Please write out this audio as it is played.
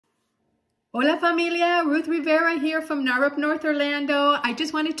Hola familia, Ruth Rivera here from NAHREP North Orlando. I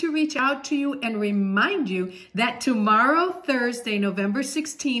just wanted to reach out to you and remind you that tomorrow, Thursday, November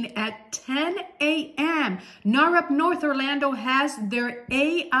 16 at 10 a.m., NAHREP North Orlando has their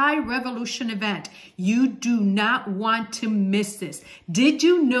A.I Revolution event. You do not want to miss this. Did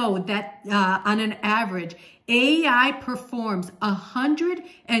you know that on an average, AI performs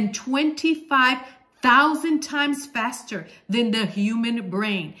 125,000 times faster than the human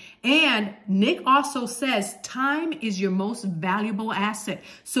brain? And Nick also says time is your most valuable asset.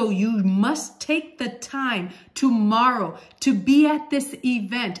 So you must take the time tomorrow to be at this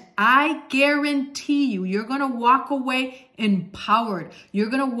event. I guarantee you're going to walk away empowered. You're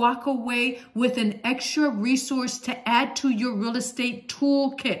going to walk away with an extra resource to add to your real estate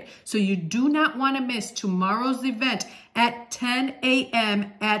toolkit. So you do not want to miss tomorrow's event at 10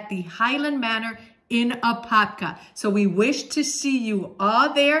 a.m. at the Highland Manor in Apopka. So we wish to see you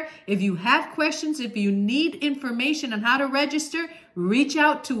all there. If you have questions, if you need information on how to register, reach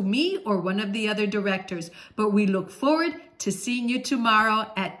out to me or one of the other directors. But we look forward to seeing you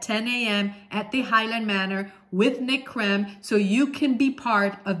tomorrow at 10 a.m. at the Highland Manor with Nick Krem so you can be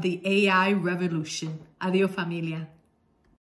part of the AI revolution. Adios, familia.